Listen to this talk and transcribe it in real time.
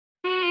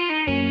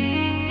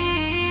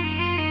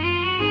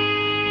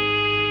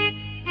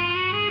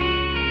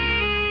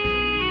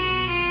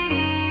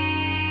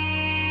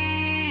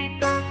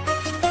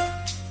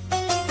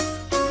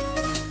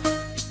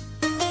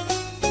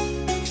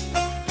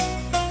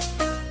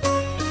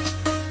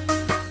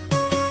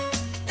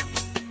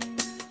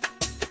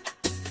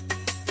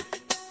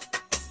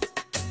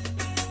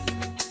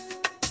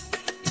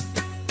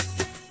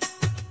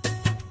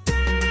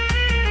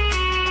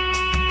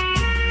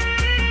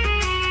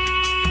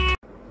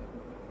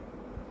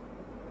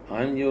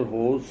I'm your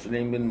host,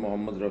 name bin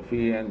Mohammad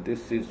Rafi, and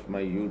this is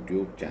my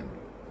YouTube channel.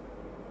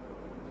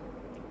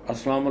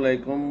 Assalamu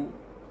alaikum.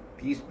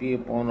 Peace be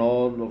upon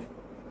all of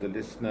the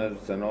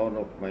listeners and all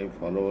of my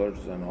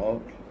followers and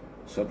all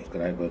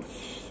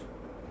subscribers.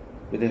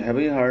 With a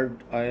heavy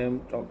heart, I am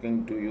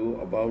talking to you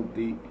about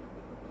the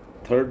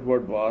Third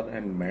World War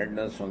and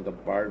madness on the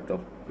part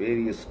of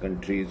various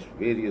countries,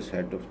 various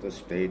heads of the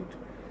state.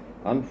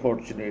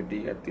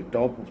 Unfortunately, at the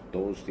top of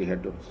those, the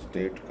head of the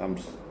state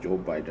comes Joe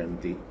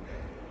Biden, the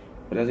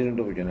President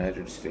of the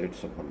United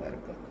States of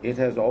America. It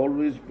has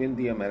always been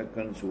the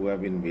Americans who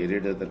have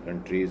invaded other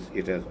countries.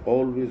 It has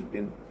always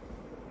been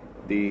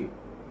the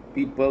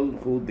people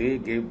who they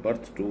gave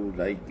birth to,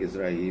 like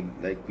Israel,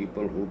 like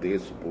people who they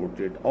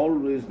supported.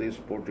 Always they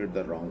supported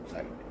the wrong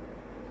side.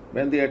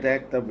 When they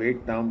attacked the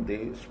Vietnam,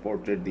 they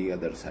supported the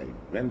other side.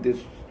 When they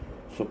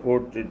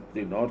supported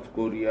the North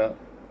Korea,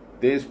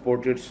 they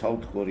supported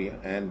South Korea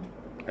and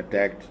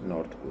attacked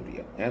North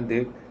Korea. And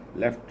they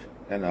left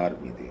an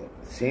army there.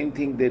 Same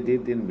thing they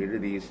did in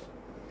Middle East.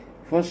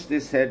 First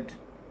they said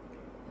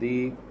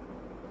the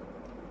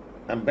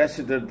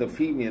ambassador, the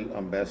female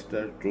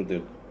ambassador to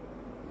the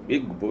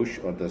big Bush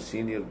or the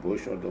senior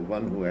Bush or the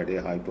one who had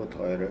a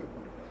hypothyroid,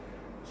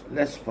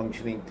 less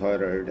functioning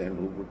thyroid and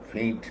who would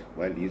faint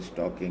while he is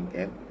talking,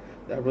 and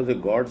that was a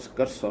God's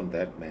curse on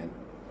that man.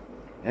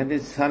 And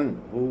his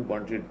son who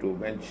wanted to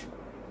avenge,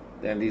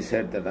 and he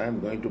said that I am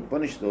going to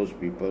punish those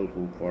people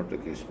who fought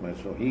against me.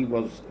 So he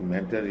was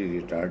mentally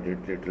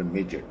retarded, little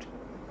midget.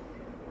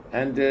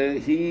 And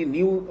he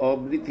knew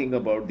everything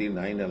about the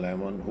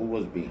 9/11, who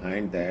was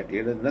behind that.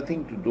 It had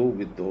nothing to do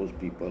with those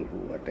people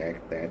who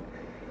attacked that.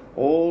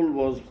 All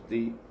was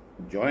the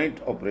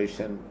joint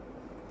operation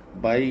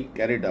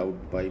carried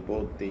out by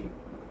both the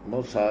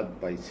Mossad,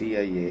 by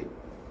CIA,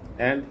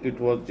 and it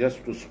was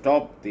just to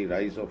stop the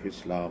rise of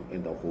Islam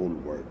in the whole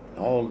world.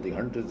 All the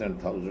hundreds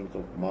and thousands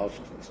of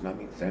mosques,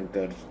 Islamic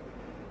centers,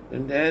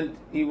 and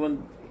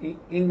even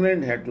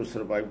England had to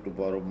survive to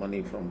borrow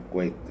money from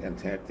Kuwait and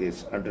had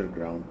this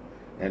underground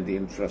and the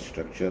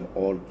infrastructure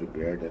all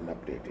prepared and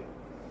updated.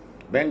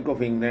 Bank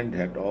of England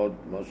had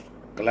almost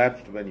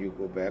collapsed when you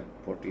go back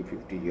 40,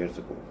 50 years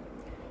ago.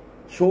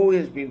 So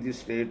has been the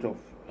state of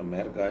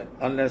America,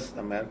 unless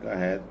America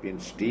has been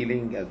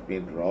stealing, has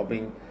been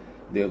robbing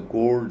their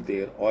gold,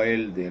 their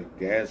oil, their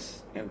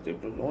gas, and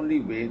it was the only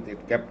way they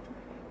kept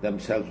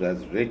themselves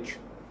as rich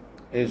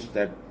is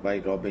that by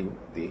robbing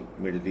the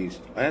Middle East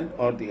and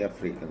or the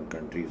African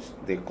countries.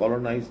 They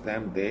colonized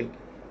them, they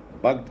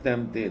bugged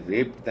them, they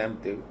raped them,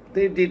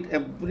 they did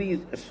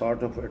every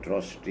sort of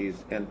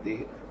atrocities, and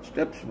the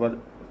steps were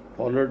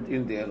followed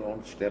in their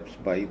own steps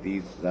by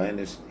these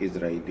Zionist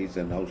Israelis.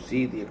 And now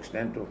see the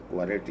extent of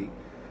poverty.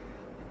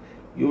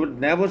 You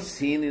would never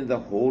seen in the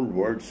whole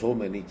world so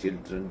many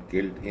children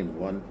killed in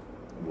one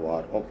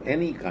war of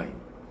any kind.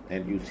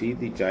 And you see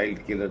the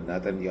child killer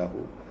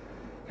Netanyahu.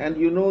 And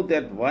you know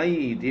that why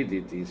he did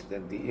it is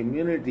that the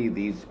immunity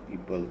these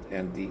people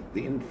and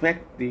in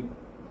fact the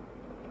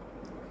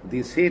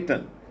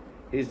Satan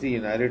is the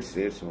United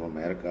States of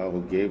America,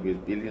 who gave his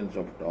billions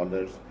of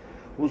dollars,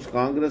 whose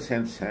Congress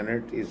and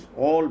Senate is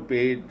all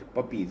paid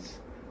puppies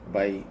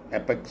by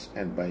Apex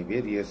and by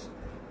various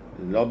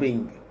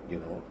lobbying,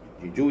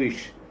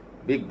 Jewish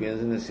big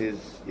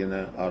businesses,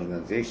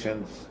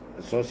 organizations,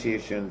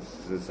 associations,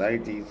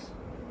 societies.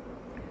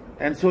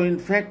 And so in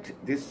fact,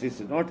 this is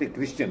not a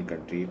Christian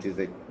country, it is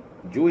a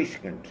Jewish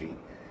country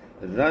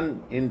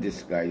run in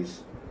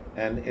disguise,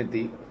 and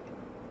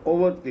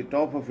over the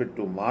top of it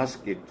to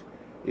mask it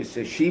is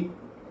a sheep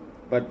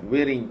but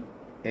wearing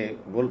a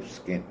wolf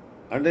skin.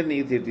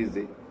 Underneath it is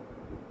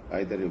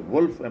either a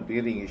wolf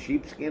wearing a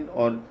sheepskin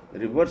or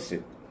reverse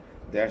it.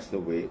 That's the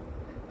way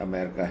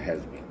America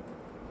has been.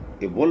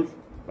 A wolf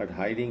but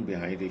hiding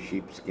behind a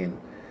sheepskin.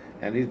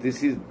 And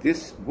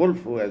this wolf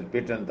who has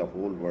bitten the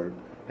whole world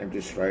and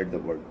destroyed the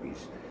world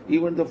peace.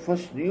 Even the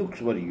first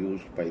nukes were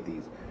used by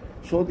these.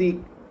 So the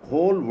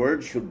whole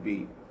world should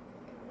be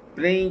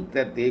praying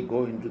that they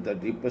go into the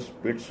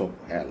deepest pits of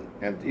hell.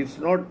 And it's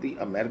not the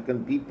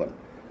American people.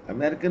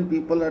 American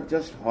people are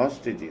just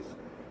hostages.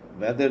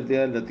 Whether they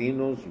are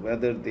Latinos,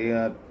 whether they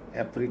are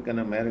African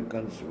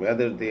Americans,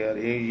 whether they are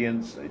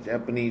Asians,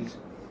 Japanese,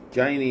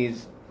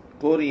 Chinese,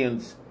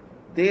 Koreans,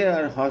 they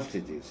are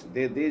hostages.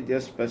 They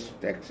just pay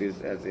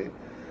taxes as a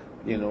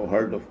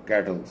herd of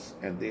cattle,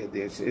 and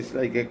it's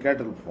like a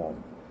cattle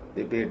farm.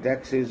 They pay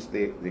taxes,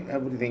 they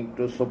everything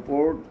to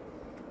support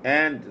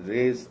and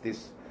raise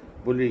this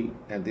bully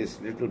and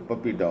this little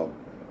puppy dog,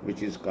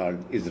 which is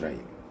called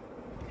Israel.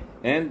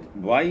 And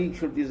why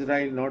should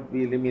Israel not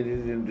be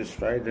eliminated and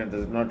destroyed and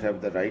does not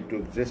have the right to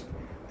exist?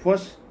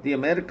 First, the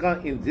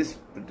America in this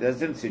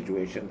present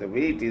situation, the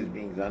way it is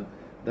being run,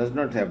 does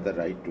not have the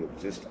right to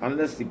exist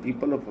unless the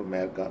people of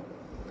America,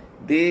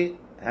 they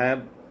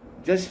have,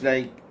 just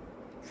like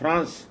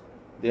France,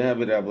 they have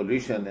a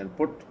revolution and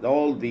put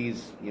all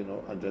these,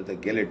 under the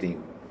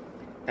guillotine.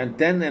 And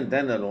then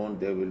alone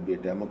there will be a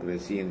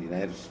democracy, and the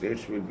United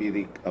States will be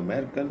the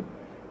American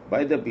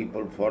by the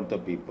people, for the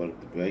people,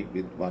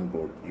 with one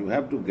vote. You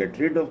have to get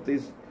rid of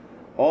this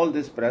all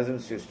this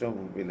present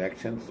system of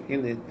elections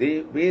in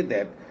a way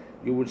that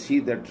you would see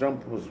that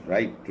Trump was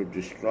right to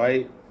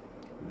destroy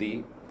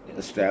the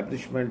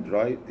establishment,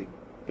 destroy the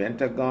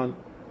Pentagon,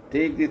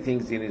 take the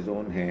things in his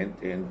own hand,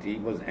 and he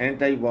was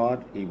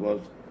anti-war. He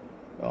was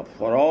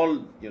for all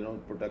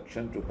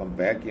protection to come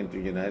back into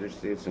the United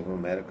States of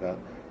America.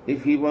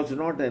 If he was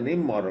not an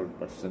immoral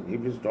person,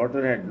 if his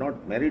daughter had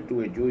not married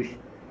to a Jewish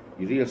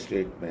real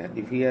estate man,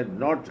 if he had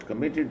not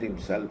committed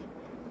himself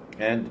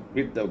and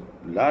with the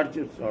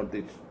largest or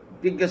the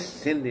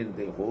biggest sin in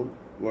the whole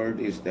world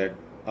is that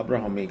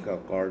Abrahamic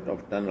accord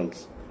of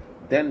tunnels,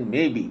 then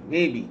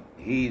maybe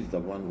he is the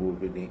one who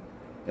will be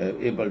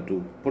able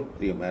to put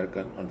the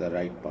American on the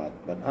right path.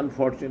 But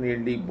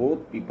unfortunately,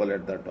 both people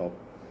at the top,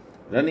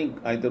 running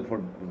either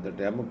for the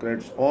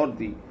Democrats or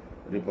the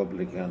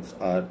Republicans,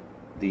 are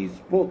these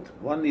both.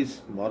 One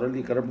is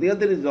morally corrupt, the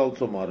other is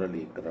also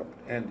morally corrupt,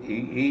 and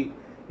he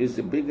is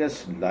the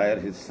biggest liar.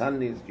 His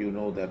son is,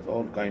 that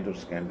all kind of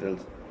scandals,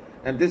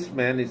 and this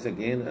man is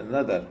again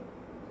another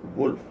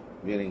wolf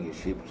wearing a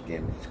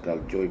sheepskin. It's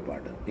called Joe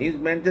Biden. He is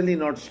mentally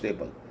not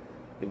stable.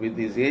 With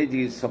his age,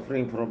 he is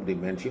suffering from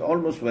dementia,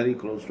 almost very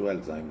close to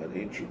Alzheimer's.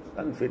 He is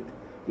unfit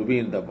to be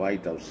in the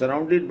White House,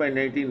 surrounded by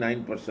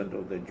 99%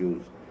 of the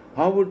Jews.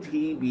 How would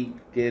he be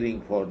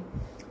caring for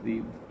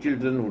the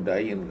children who die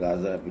in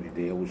Gaza every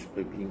day, who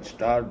are being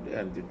starved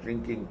and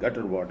drinking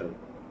gutter water?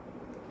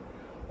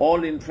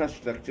 All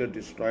infrastructure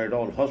destroyed,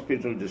 all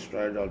hospitals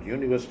destroyed, all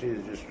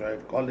universities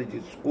destroyed,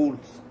 colleges,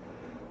 schools,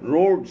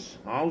 roads,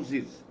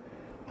 houses.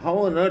 How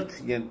on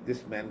earth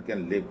this man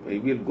can live? He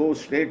will go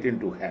straight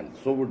into hell.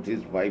 So would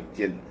his wife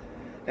Jill.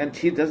 And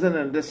she doesn't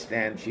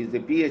understand. She's a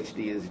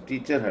PhD, as a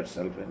teacher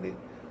herself and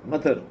a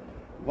mother.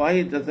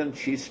 Why doesn't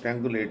she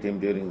strangulate him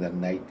during the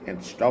night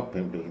and stop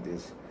him doing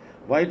this?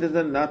 Why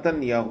doesn't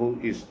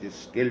Netanyahu is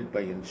killed by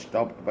and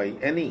stopped by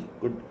any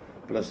good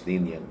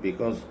Palestinian?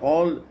 Because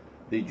all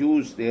the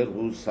Jews there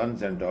whose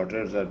sons and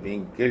daughters are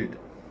being killed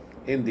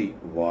in the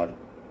war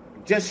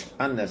just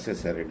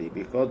unnecessarily,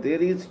 because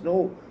there is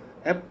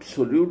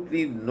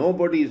absolutely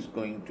nobody is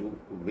going to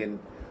win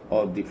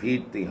or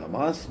defeat the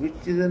Hamas, which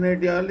is an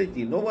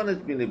ideology. No one has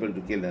been able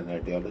to kill an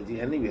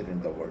ideology anywhere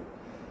in the world.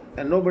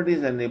 And nobody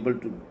is unable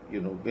to,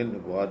 win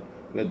a war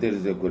where there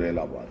is a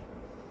guerrilla war.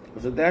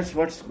 So that's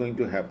what's going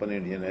to happen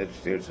in the United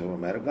States of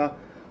America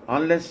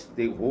unless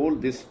the whole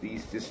this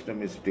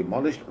system is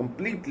demolished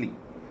completely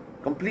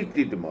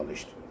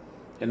demolished.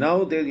 And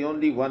now the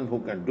only one who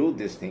can do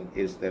this thing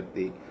is that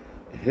the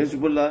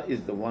Hezbollah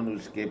is the one who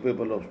is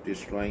capable of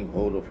destroying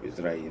whole of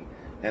Israel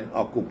and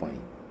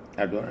occupying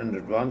and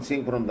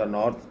advancing from the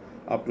north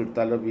up to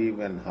Tel Aviv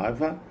and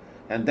Haifa,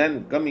 and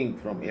then coming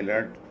from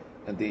Eilat,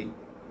 and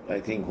I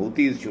think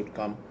Houthis should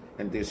come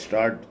and they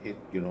start it,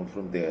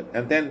 from there,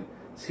 and then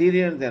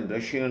Syrians and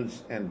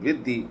Russians, and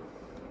with the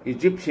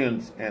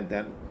Egyptians, and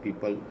then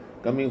people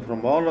coming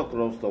from all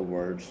across the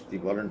world, the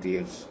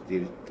volunteers,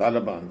 the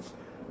Talibans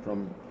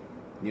from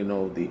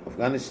the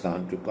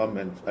Afghanistan to come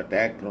and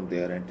attack from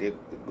there and take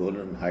the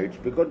Golan Heights,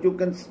 because you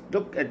can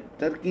look at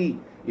Turkey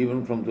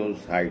even from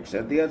those heights,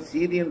 and they are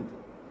Syrian.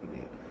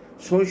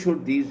 So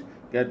should these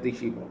get the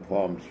sheep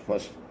forms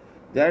first.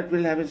 That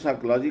will have a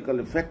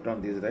psychological effect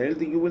on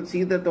Israel. You will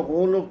see that the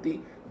whole of the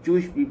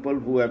Jewish people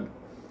who have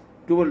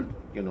dual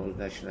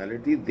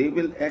nationality, they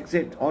will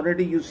exit.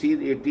 Already you see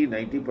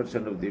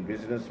 80-90% of the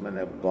businessmen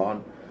have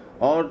gone,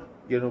 or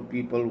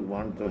people who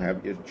want to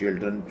have their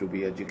children to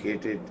be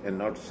educated and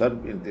not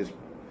serve in this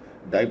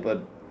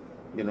diaper,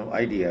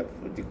 idea.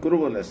 The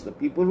cruelest, the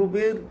people who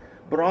wear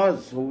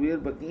bras, who wear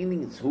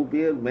bikinis, who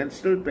wear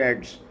menstrual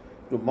pads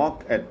to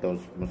mock at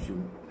those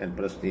Muslim and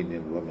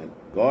Palestinian women.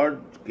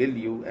 God kill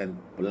you and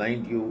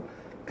blind you,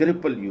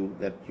 cripple you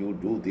that you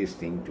do this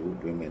thing to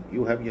women.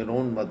 You have your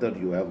own mother,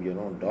 you have your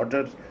own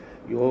daughters,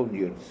 you have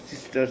your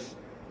sisters,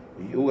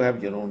 you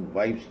have your own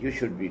wives. You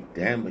should be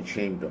damn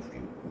ashamed of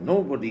you.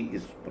 Nobody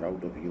is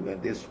proud of you,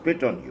 and they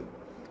spit on you.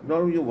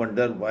 Now you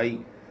wonder why,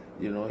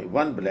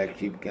 one black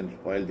sheep can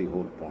spoil the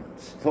whole pond.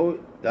 So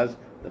does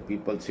the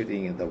people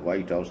sitting in the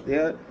White House. They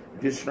are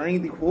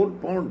destroying the whole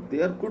pond.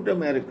 They are good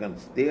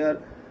Americans. They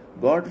are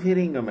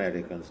God-fearing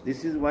Americans.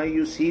 This is why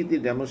you see the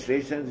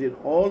demonstrations in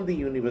all the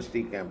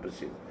university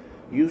campuses.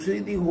 You see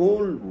the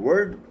whole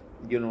world,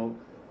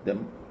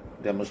 them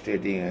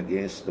demonstrating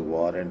against the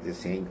war, and they're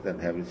saying that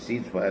have a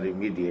ceasefire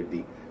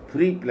immediately.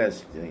 Free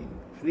Palestine,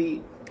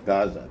 free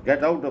Gaza.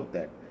 Get out of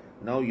that.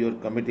 Now you're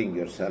committing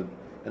yourself.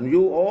 And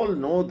you all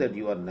know that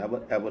you are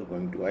never ever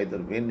going to either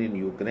win in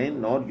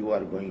Ukraine, nor you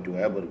are going to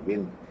ever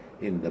win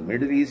in the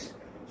Middle East.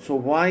 So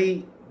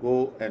why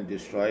go and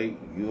destroy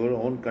your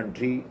own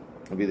country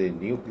with a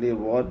nuclear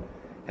war?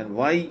 And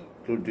why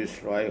to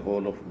destroy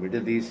whole of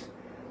Middle East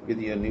with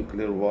your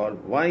nuclear war?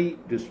 Why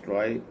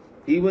destroy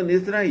even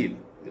Israel?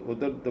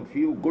 The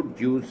few good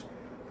Jews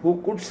who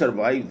could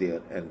survive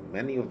there, and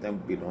many of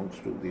them belongs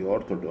to the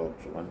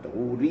Orthodox one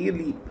who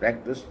really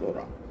practice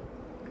Torah.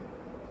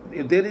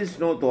 There is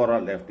no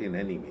Torah left in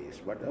any ways.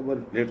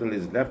 Whatever little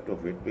is left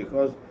of it,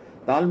 because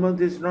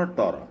Talmud is not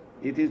Torah.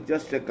 It is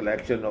just a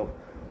collection of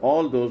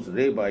all those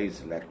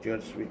rabbis'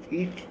 lectures, which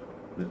each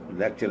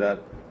lecturer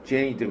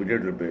changed a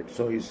little bit.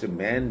 So it's a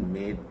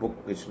man-made book,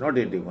 it's not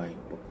a divine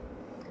book.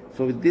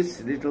 So with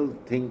this little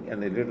thing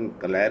and a little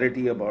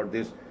clarity about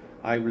this,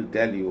 I will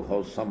tell you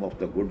how some of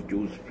the good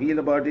Jews feel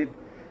about it,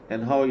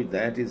 and how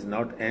that is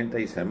not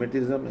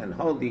anti-Semitism, and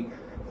how the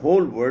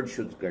whole world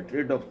should get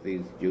rid of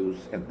these Jews,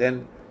 and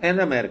then an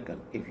American,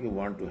 if you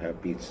want to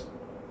have peace.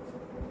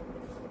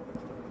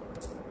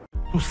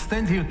 To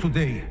stand here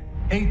today,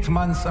 8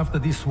 months after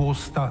this war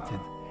started,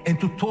 and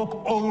to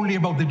talk only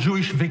about the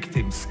Jewish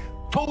victims,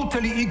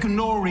 totally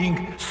ignoring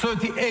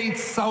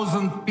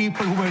 38,000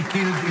 people who were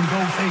killed in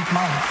those 8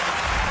 months,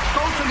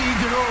 totally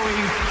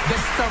ignoring the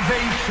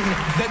starvation,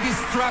 the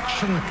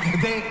destruction,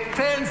 the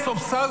tens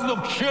of thousands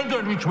of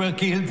children which were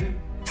killed,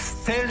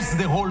 tells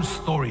the whole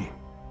story.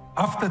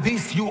 After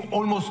this, you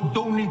almost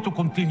don't need to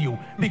continue,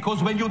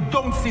 because when you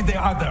don't see the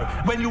other,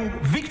 when you're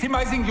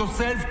victimizing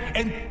yourself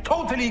and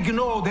totally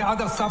ignore the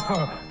other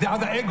suffer, the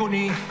other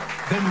agony,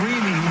 then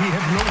really we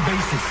have no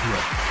basis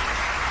here.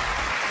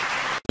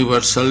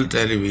 Universal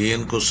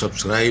television को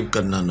subscribe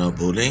करना ना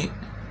भूलें,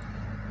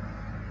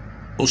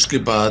 उसके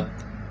बाद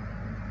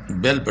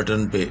bell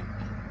button पे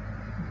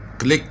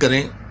click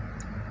करें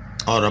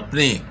और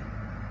अपने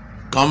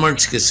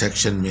कमेंट्स के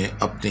सेक्शन में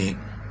अपने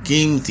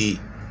कीमती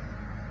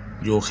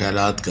जो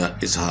ख्यालात का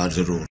इजहार ज़रूर